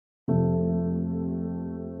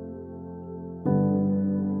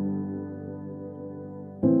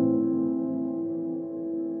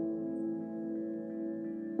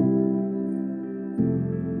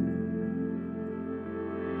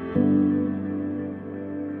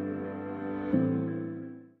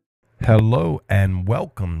Hello and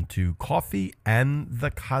welcome to Coffee and the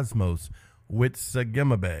Cosmos with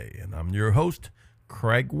Sagimabe. And I'm your host,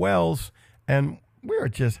 Craig Wells. And we're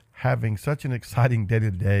just having such an exciting day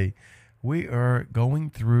today. We are going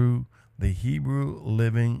through the Hebrew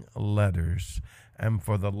Living Letters. And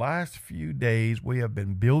for the last few days, we have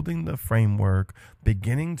been building the framework,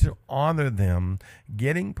 beginning to honor them,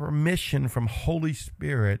 getting permission from Holy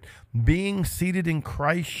Spirit, being seated in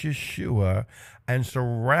Christ Yeshua, and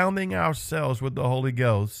surrounding ourselves with the Holy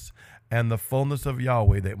Ghost and the fullness of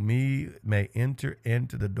Yahweh, that we may enter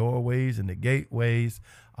into the doorways and the gateways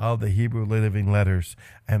of the Hebrew Living Letters.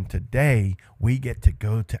 And today, we get to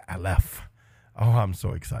go to Aleph. Oh, I'm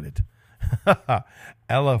so excited.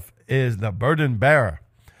 Aleph is the burden bearer.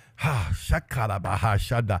 I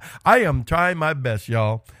am trying my best,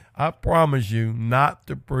 y'all. I promise you not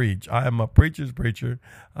to preach. I am a preacher's preacher.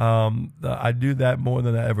 I do that more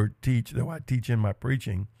than I ever teach, though I teach in my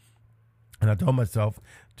preaching. And I told myself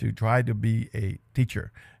to try to be a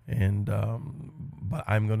teacher. But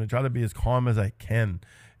I'm going to try to be as calm as I can.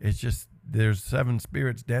 It's just there's seven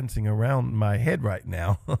spirits dancing around my head right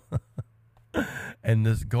now. And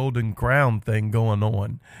this golden crown thing going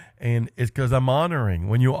on. And it's because I'm honoring.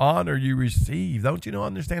 When you honor, you receive. Don't you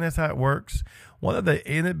understand that's how it works? One of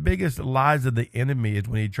the biggest lies of the enemy is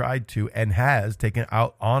when he tried to and has taken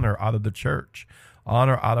out honor out of the church,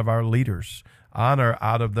 honor out of our leaders, honor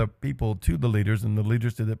out of the people to the leaders and the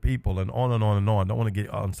leaders to the people, and on and on and on. Don't want to get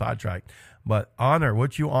on sidetracked. But honor,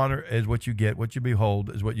 what you honor is what you get. What you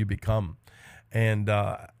behold is what you become. And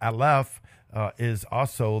Aleph is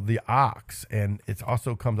also the ox, and it's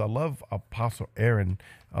also comes. I love Apostle Aaron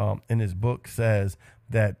in his book says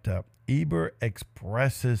that Eber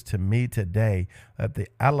expresses to me today that the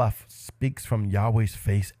Aleph speaks from Yahweh's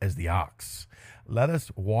face as the ox. Let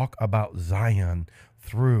us walk about Zion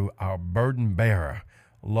through our burden bearer,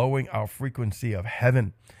 lowering our frequency of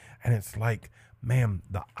heaven. And it's like, man,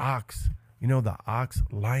 the ox, the ox,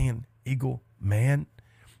 lion, eagle, man,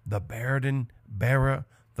 the burden bearer,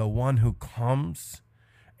 the one who comes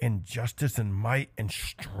in justice and might and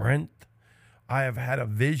strength. I have had a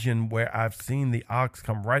vision where I've seen the ox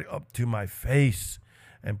come right up to my face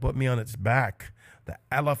and put me on its back. The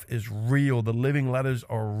Aleph is real. The living letters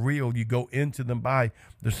are real. You go into them by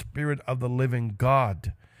the Spirit of the living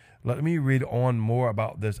God. Let me read on more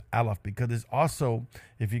about this Aleph, because it's also,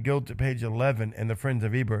 if you go to page 11 in the Friends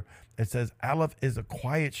of Eber, it says Aleph is a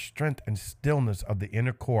quiet strength and stillness of the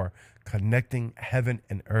inner core, connecting heaven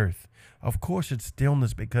and earth. Of course, it's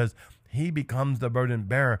stillness because he becomes the burden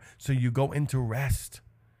bearer. So you go into rest.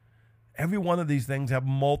 Every one of these things have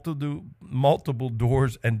multiple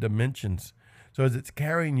doors and dimensions. So as it's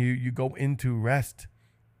carrying you, you go into rest.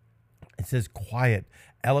 It says quiet.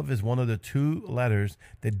 Aleph is one of the two letters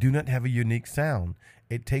that do not have a unique sound.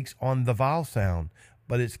 It takes on the vowel sound,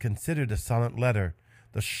 but it's considered a silent letter.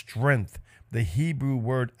 The strength. The Hebrew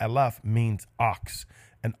word Aleph means ox.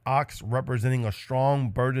 An ox representing a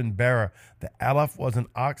strong burden bearer. The Aleph was an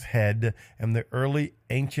ox head in the early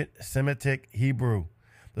ancient Semitic Hebrew.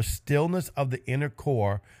 The stillness of the inner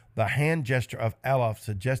core, the hand gesture of Aleph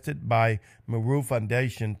suggested by Meru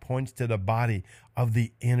Foundation, points to the body of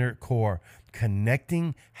the inner core,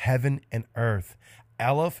 connecting heaven and earth.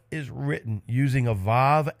 Aleph is written using a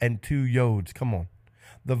vav and two yods. Come on.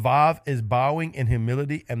 The vav is bowing in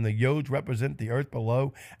humility, and the yods represent the earth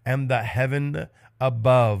below and the heaven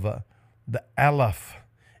above. The Aleph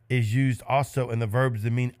is used also in the verbs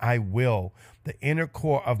that mean I will. The inner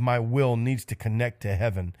core of my will needs to connect to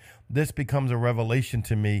heaven. This becomes a revelation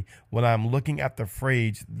to me when I'm looking at the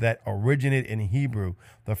phrase that originated in Hebrew.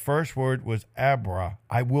 The first word was Abra,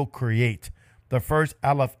 I will create. The first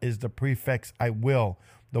Aleph is the prefix I will.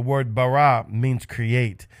 The word bara means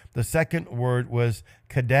create. The second word was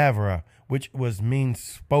kadavra, which means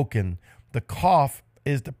spoken. The kaf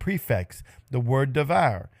is the prefix, the word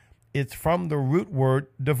davar. It's from the root word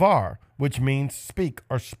davar, which means speak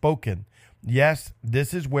or spoken. Yes,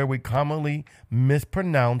 this is where we commonly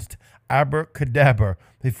mispronounced abracadabra.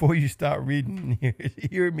 Before you start reading,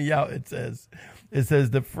 hear me out. It says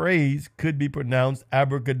the phrase could be pronounced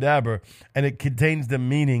abracadabra, and it contains the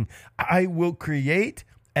meaning, I will create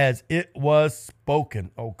as it was spoken.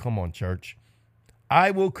 Oh, come on, church. I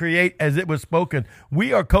will create as it was spoken.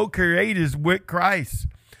 We are co-creators with Christ.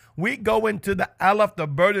 We go into the Aleph, the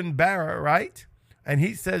burden bearer, right? And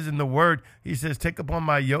he says in the word, he says, take upon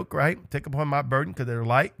my yoke, right? Take upon my burden, because they're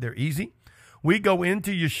light, they're easy. We go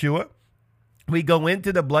into Yeshua. We go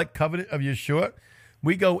into the blood covenant of Yeshua.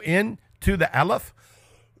 We go into the Aleph.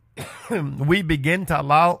 We begin to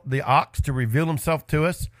allow the ox to reveal himself to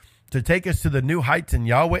us. to take us to the new heights in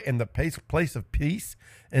Yahweh and the place of peace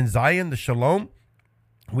in Zion, the Shalom.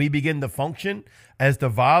 We begin to function as the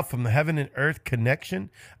Vav from the heaven and earth connection,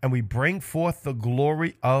 and we bring forth the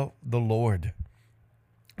glory of the Lord.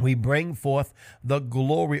 We bring forth the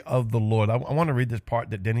glory of the Lord. I want to read this part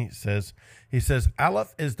that Denny says. He says,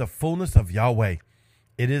 Aleph is the fullness of Yahweh.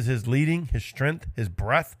 It is his leading, his strength, his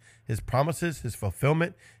breath, his promises, his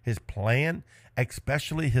fulfillment, his plan,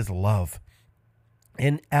 especially his love.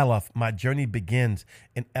 In Aleph, my journey begins.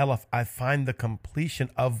 In Aleph, I find the completion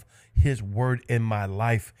of his word in my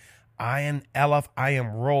life. I am Aleph. I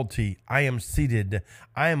am royalty. I am seated.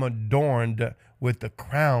 I am adorned with the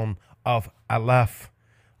crown of Aleph.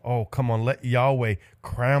 Oh, come on. Let Yahweh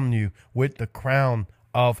crown you with the crown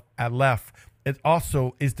of Aleph. It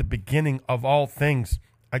also is the beginning of all things.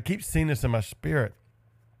 I keep seeing this in my spirit.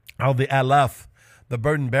 How the Aleph, the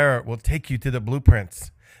burden bearer, will take you to the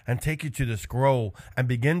blueprints and take you to the scroll and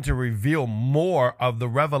begin to reveal more of the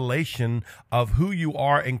revelation of who you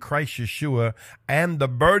are in Christ Yeshua and the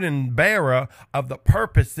burden bearer of the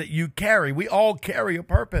purpose that you carry. We all carry a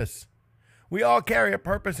purpose. We all carry a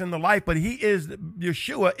purpose in the life, but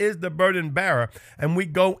Yeshua is the burden bearer. And we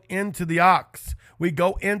go into the ox. We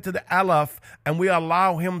go into the Aleph and we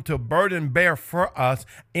allow him to burden bear for us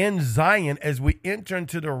in Zion as we enter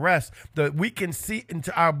into the rest, that we can see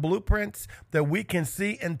into our blueprints, that we can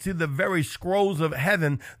see into the very scrolls of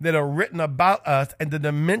heaven that are written about us and the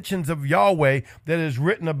dimensions of Yahweh that is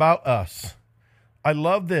written about us. I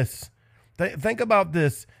love this. Think about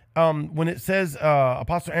this. When it says,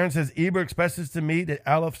 Apostle Aaron says, Eber expresses to me that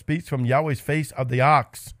Aleph speaks from Yahweh's face of the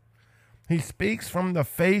ox. He speaks from the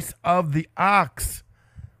face of the ox.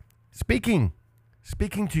 Speaking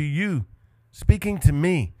to you, speaking to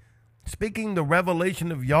me, speaking the revelation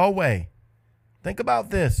of Yahweh. Think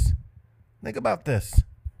about this. Think about this.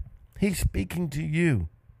 He's speaking to you.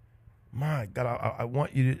 My God, I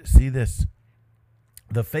want you to see this.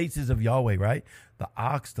 The faces of Yahweh, right? The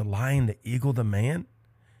ox, the lion, the eagle, the man.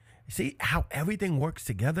 See how everything works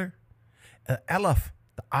together? Aleph,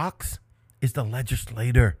 the ox, is the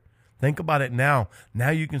legislator. Think about it now. Now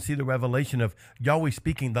you can see the revelation of Yahweh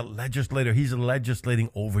speaking, the legislator. He's legislating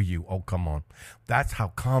over you. Oh, come on. That's how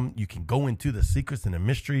come you can go into the secrets and the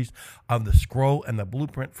mysteries of the scroll and the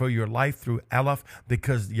blueprint for your life through Aleph,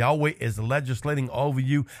 because Yahweh is legislating over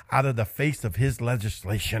you out of the face of his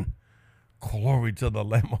legislation. Glory to the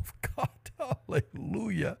Lamb of God.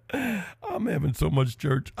 Hallelujah. I'm having so much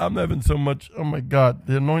church. I'm having so much. Oh, my God.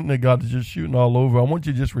 The anointing of God is just shooting all over. I want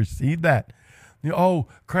you to just receive that. Oh,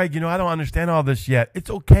 Craig, I don't understand all this yet. It's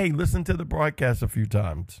okay. Listen to the broadcast a few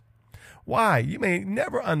times. Why? You may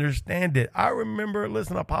never understand it. I remember,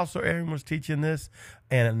 listen, Apostle Aaron was teaching this,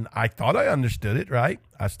 and I thought I understood it, right?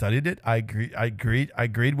 I studied it. I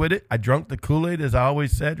agreed with it. I drank the Kool-Aid, as I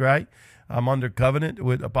always said, right? I'm under covenant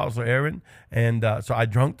with Apostle Aaron, and so I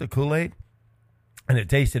drank the Kool-Aid, and it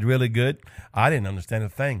tasted really good. I didn't understand a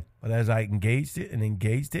thing, but as I engaged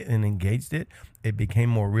it, it became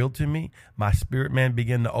more real to me. My spirit man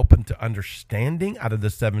began to open to understanding out of the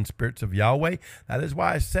seven spirits of Yahweh. That is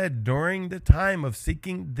why I said during the time of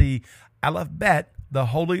seeking the Aleph Bet, the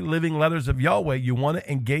holy living letters of Yahweh, you want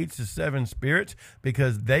to engage the seven spirits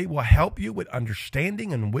because they will help you with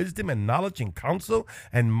understanding and wisdom and knowledge and counsel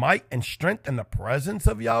and might and strength and the presence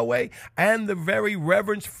of Yahweh and the very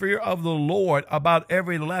reverence fear of the Lord about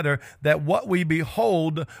every letter, that what we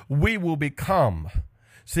behold, we will become.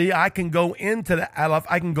 See, I can go into the Aleph,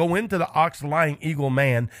 I can go into the ox, lion, eagle,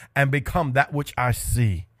 man, and become that which I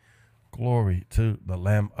see. Glory to the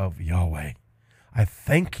Lamb of Yahweh. I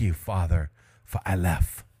thank you, Father, for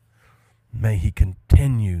Aleph. May he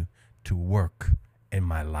continue to work in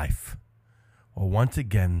my life. Well, once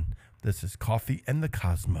again, this is Coffee and the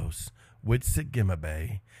Cosmos with Sid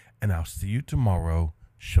Gimabe, and I'll see you tomorrow.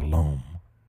 Shalom.